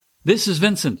This is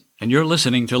Vincent, and you're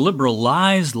listening to Liberal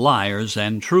Lies, Liars,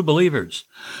 and True Believers.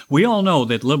 We all know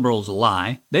that liberals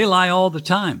lie. They lie all the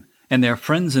time, and their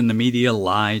friends in the media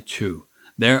lie too.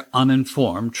 Their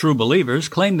uninformed true believers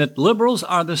claim that liberals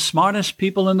are the smartest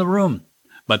people in the room.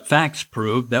 But facts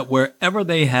prove that wherever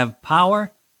they have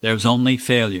power, there's only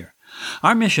failure.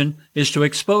 Our mission is to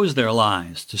expose their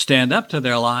lies, to stand up to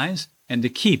their lies, and to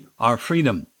keep our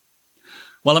freedom.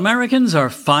 While Americans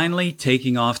are finally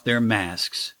taking off their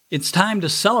masks, it's time to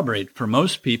celebrate for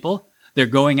most people. They're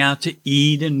going out to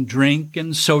eat and drink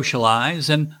and socialize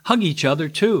and hug each other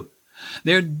too.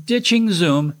 They're ditching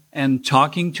Zoom and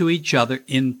talking to each other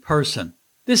in person.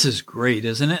 This is great,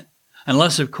 isn't it?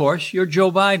 Unless, of course, you're Joe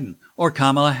Biden or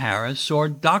Kamala Harris or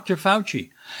Dr. Fauci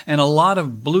and a lot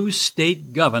of blue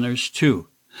state governors too.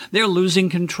 They're losing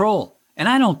control, and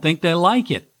I don't think they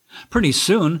like it. Pretty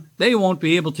soon, they won't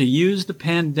be able to use the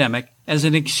pandemic as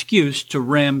an excuse to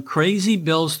ram crazy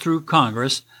bills through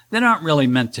Congress that aren't really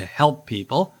meant to help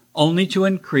people, only to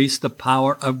increase the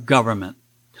power of government.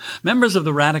 Members of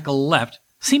the radical left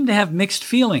seem to have mixed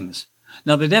feelings.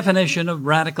 Now, the definition of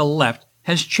radical left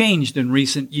has changed in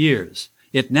recent years.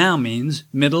 It now means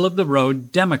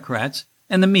middle-of-the-road Democrats,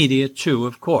 and the media too,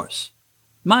 of course.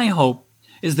 My hope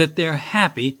is that they're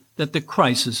happy that the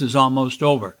crisis is almost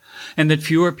over, and that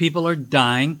fewer people are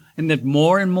dying, and that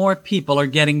more and more people are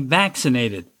getting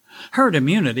vaccinated. Herd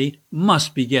immunity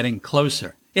must be getting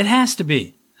closer. It has to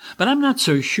be. But I'm not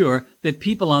so sure that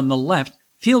people on the left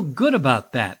feel good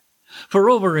about that.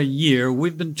 For over a year,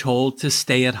 we've been told to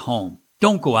stay at home.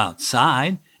 Don't go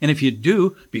outside, and if you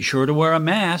do, be sure to wear a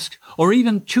mask, or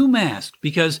even 2 masks,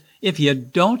 because if you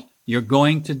don't, you're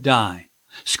going to die.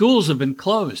 Schools have been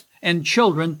closed, and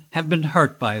children have been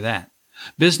hurt by that.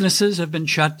 Businesses have been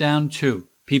shut down too.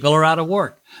 People are out of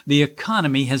work. The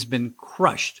economy has been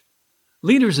crushed.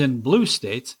 Leaders in blue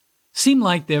states seem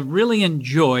like they've really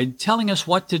enjoyed telling us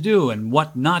what to do and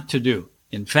what not to do.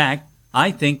 In fact,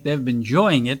 I think they've been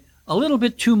enjoying it a little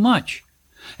bit too much.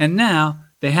 And now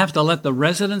they have to let the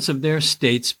residents of their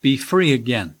states be free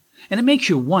again. And it makes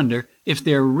you wonder if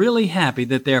they're really happy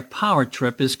that their power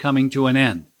trip is coming to an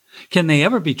end. Can they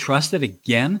ever be trusted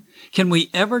again? Can we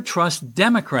ever trust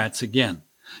Democrats again?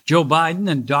 Joe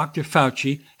Biden and Dr.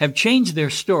 Fauci have changed their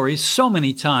stories so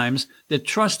many times that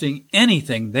trusting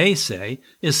anything they say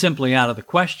is simply out of the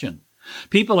question.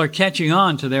 People are catching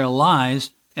on to their lies,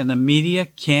 and the media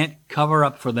can't cover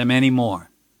up for them anymore.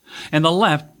 And the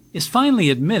left is finally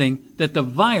admitting that the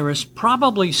virus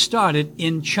probably started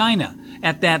in China,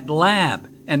 at that lab,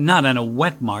 and not in a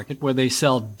wet market where they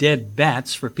sell dead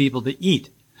bats for people to eat.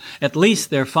 At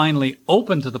least they're finally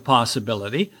open to the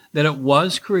possibility that it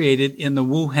was created in the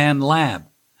Wuhan lab.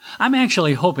 I'm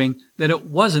actually hoping that it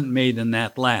wasn't made in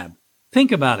that lab.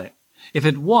 Think about it. If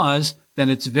it was, then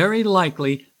it's very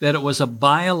likely that it was a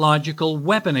biological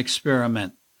weapon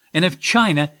experiment. And if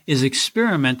China is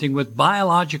experimenting with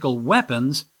biological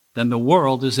weapons, then the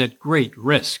world is at great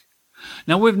risk.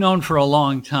 Now, we've known for a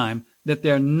long time that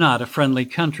they're not a friendly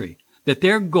country, that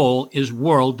their goal is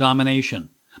world domination.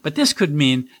 But this could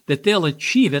mean that they'll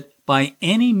achieve it by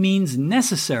any means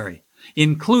necessary,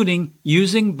 including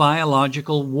using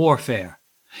biological warfare.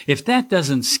 If that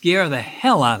doesn't scare the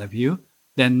hell out of you,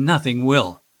 then nothing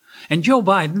will. And Joe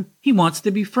Biden, he wants to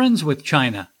be friends with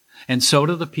China, and so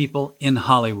do the people in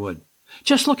Hollywood.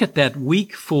 Just look at that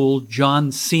weak fool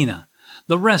John Cena,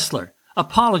 the wrestler,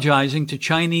 apologizing to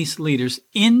Chinese leaders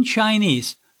in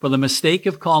Chinese for the mistake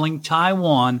of calling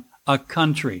Taiwan a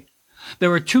country.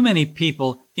 There are too many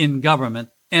people in government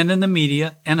and in the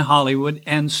media and Hollywood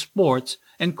and sports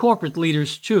and corporate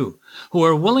leaders too who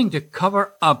are willing to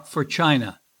cover up for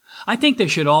China. I think they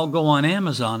should all go on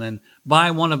Amazon and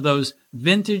buy one of those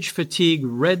vintage fatigue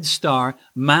Red Star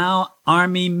Mao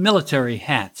Army military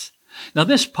hats. Now,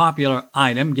 this popular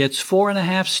item gets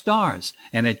 4.5 stars,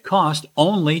 and it cost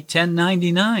only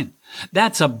 $10.99.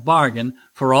 That's a bargain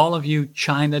for all of you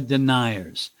China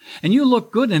deniers. And you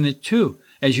look good in it too,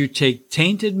 as you take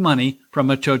tainted money from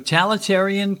a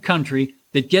totalitarian country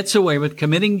that gets away with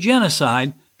committing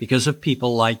genocide because of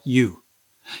people like you.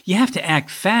 You have to act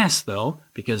fast, though,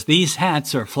 because these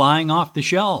hats are flying off the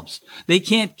shelves. They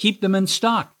can't keep them in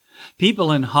stock.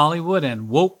 People in Hollywood and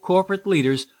woke corporate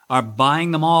leaders are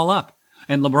buying them all up,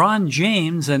 and LeBron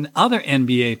James and other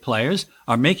NBA players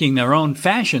are making their own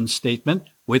fashion statement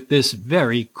with this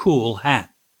very cool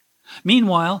hat.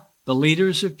 Meanwhile, the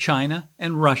leaders of China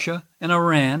and Russia and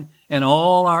Iran and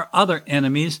all our other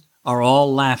enemies are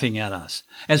all laughing at us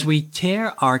as we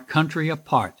tear our country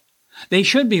apart. They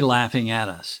should be laughing at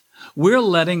us. We're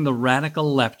letting the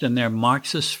radical left and their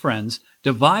Marxist friends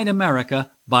divide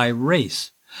America by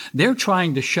race. They're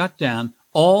trying to shut down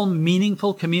all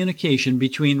meaningful communication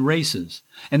between races,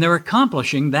 and they're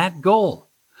accomplishing that goal.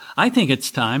 I think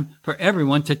it's time for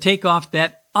everyone to take off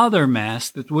that other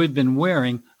mask that we've been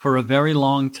wearing for a very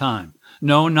long time.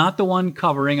 No, not the one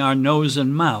covering our nose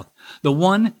and mouth, the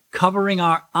one covering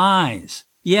our eyes.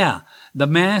 Yeah, the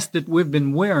mask that we've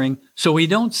been wearing so we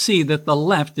don't see that the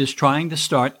left is trying to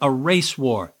start a race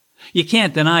war. You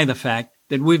can't deny the fact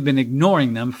that we've been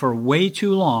ignoring them for way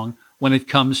too long when it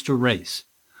comes to race.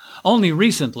 Only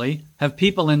recently have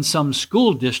people in some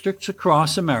school districts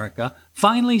across America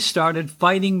finally started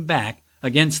fighting back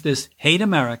against this hate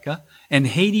America and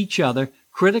hate each other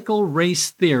critical race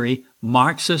theory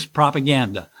Marxist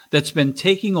propaganda that's been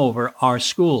taking over our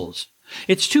schools.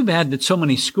 It's too bad that so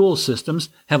many school systems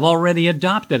have already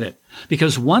adopted it,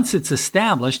 because once it's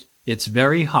established, it's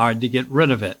very hard to get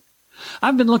rid of it.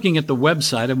 I've been looking at the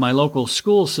website of my local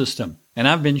school system, and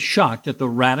I've been shocked at the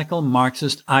radical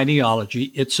Marxist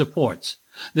ideology it supports.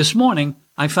 This morning,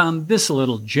 I found this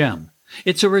little gem.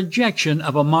 It's a rejection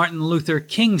of a Martin Luther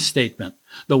King statement,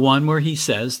 the one where he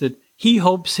says that he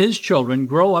hopes his children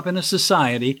grow up in a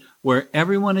society where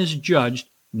everyone is judged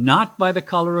not by the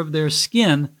color of their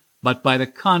skin, but by the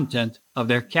content of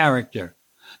their character.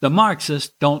 The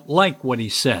Marxists don't like what he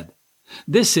said.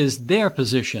 This is their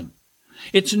position.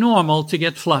 It's normal to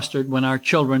get flustered when our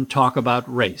children talk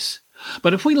about race.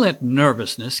 But if we let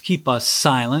nervousness keep us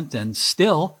silent and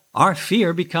still, our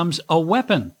fear becomes a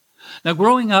weapon. Now,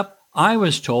 growing up, I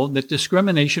was told that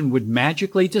discrimination would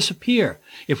magically disappear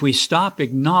if we stop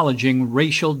acknowledging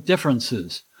racial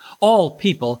differences. All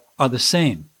people are the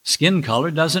same. Skin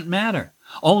color doesn't matter.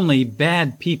 Only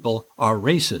bad people are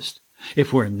racist.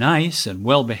 If we're nice and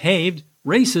well-behaved,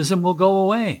 racism will go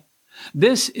away.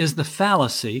 This is the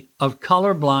fallacy of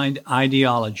colorblind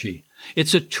ideology.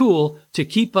 It's a tool to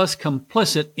keep us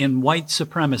complicit in white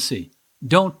supremacy.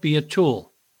 Don't be a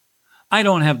tool. I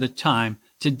don't have the time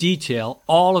to detail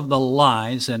all of the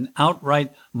lies and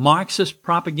outright Marxist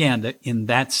propaganda in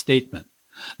that statement.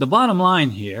 The bottom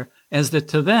line here is that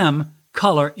to them,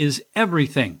 color is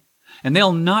everything, and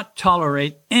they'll not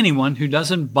tolerate anyone who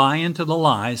doesn't buy into the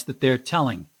lies that they're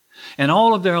telling. And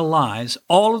all of their lies,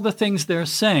 all of the things they're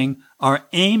saying, are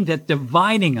aimed at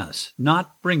dividing us,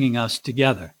 not bringing us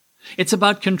together. It's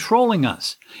about controlling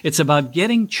us. It's about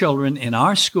getting children in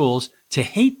our schools to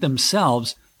hate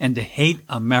themselves and to hate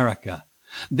America.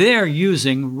 They're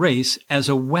using race as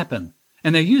a weapon,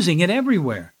 and they're using it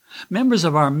everywhere. Members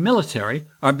of our military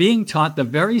are being taught the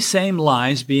very same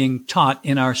lies being taught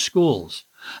in our schools.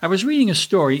 I was reading a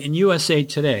story in USA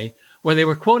Today where they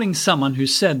were quoting someone who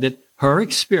said that her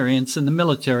experience in the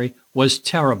military was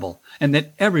terrible and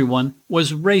that everyone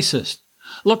was racist.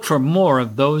 Look for more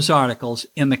of those articles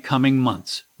in the coming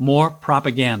months, more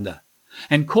propaganda.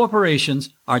 And corporations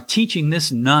are teaching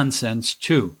this nonsense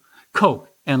too. Coke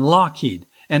and Lockheed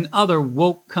and other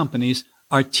woke companies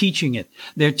are teaching it.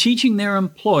 They're teaching their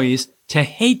employees to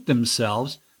hate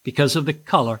themselves because of the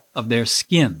color of their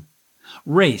skin.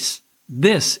 Race.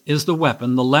 This is the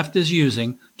weapon the left is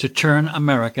using to turn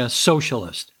America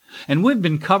socialist. And we've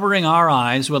been covering our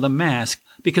eyes with a mask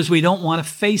because we don't want to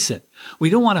face it. We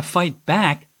don't want to fight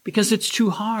back because it's too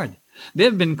hard.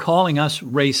 They've been calling us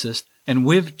racist, and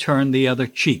we've turned the other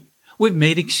cheek. We've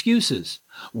made excuses.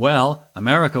 Well,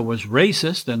 America was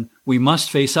racist, and we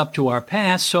must face up to our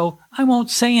past, so I won't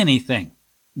say anything.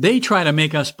 They try to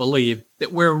make us believe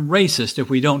that we're racist if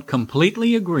we don't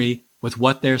completely agree with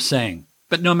what they're saying.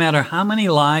 But no matter how many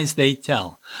lies they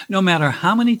tell, no matter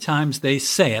how many times they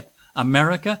say it,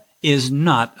 America is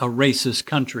not a racist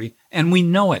country, and we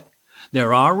know it.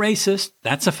 There are racists,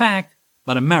 that's a fact,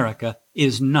 but America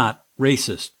is not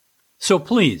racist. So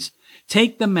please,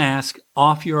 take the mask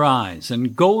off your eyes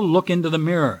and go look into the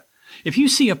mirror. If you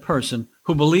see a person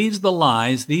who believes the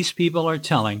lies these people are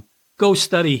telling, go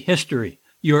study history.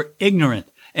 You're ignorant,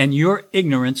 and your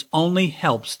ignorance only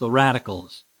helps the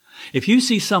radicals. If you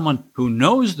see someone who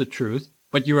knows the truth,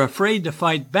 but you're afraid to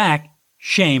fight back,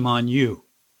 shame on you.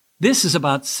 This is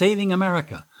about saving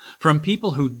America from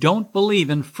people who don't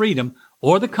believe in freedom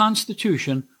or the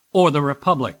Constitution or the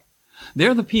Republic.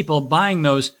 They're the people buying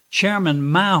those Chairman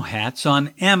Mao hats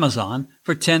on Amazon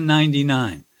for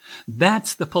 $10.99.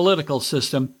 That's the political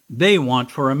system they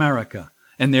want for America,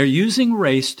 and they're using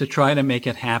race to try to make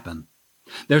it happen.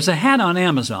 There's a hat on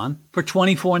Amazon for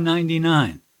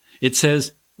 $24.99. It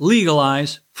says,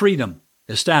 "Legalize Freedom,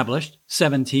 established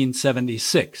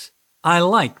 1776. I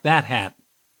like that hat.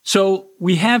 So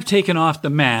we have taken off the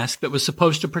mask that was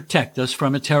supposed to protect us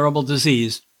from a terrible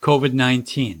disease,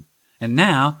 COVID-19. And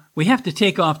now we have to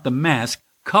take off the mask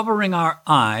covering our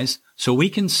eyes so we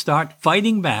can start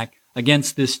fighting back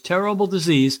against this terrible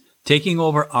disease taking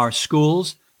over our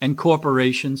schools and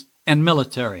corporations and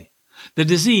military. The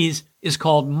disease is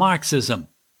called Marxism.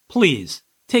 Please,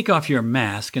 take off your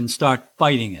mask and start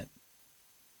fighting it.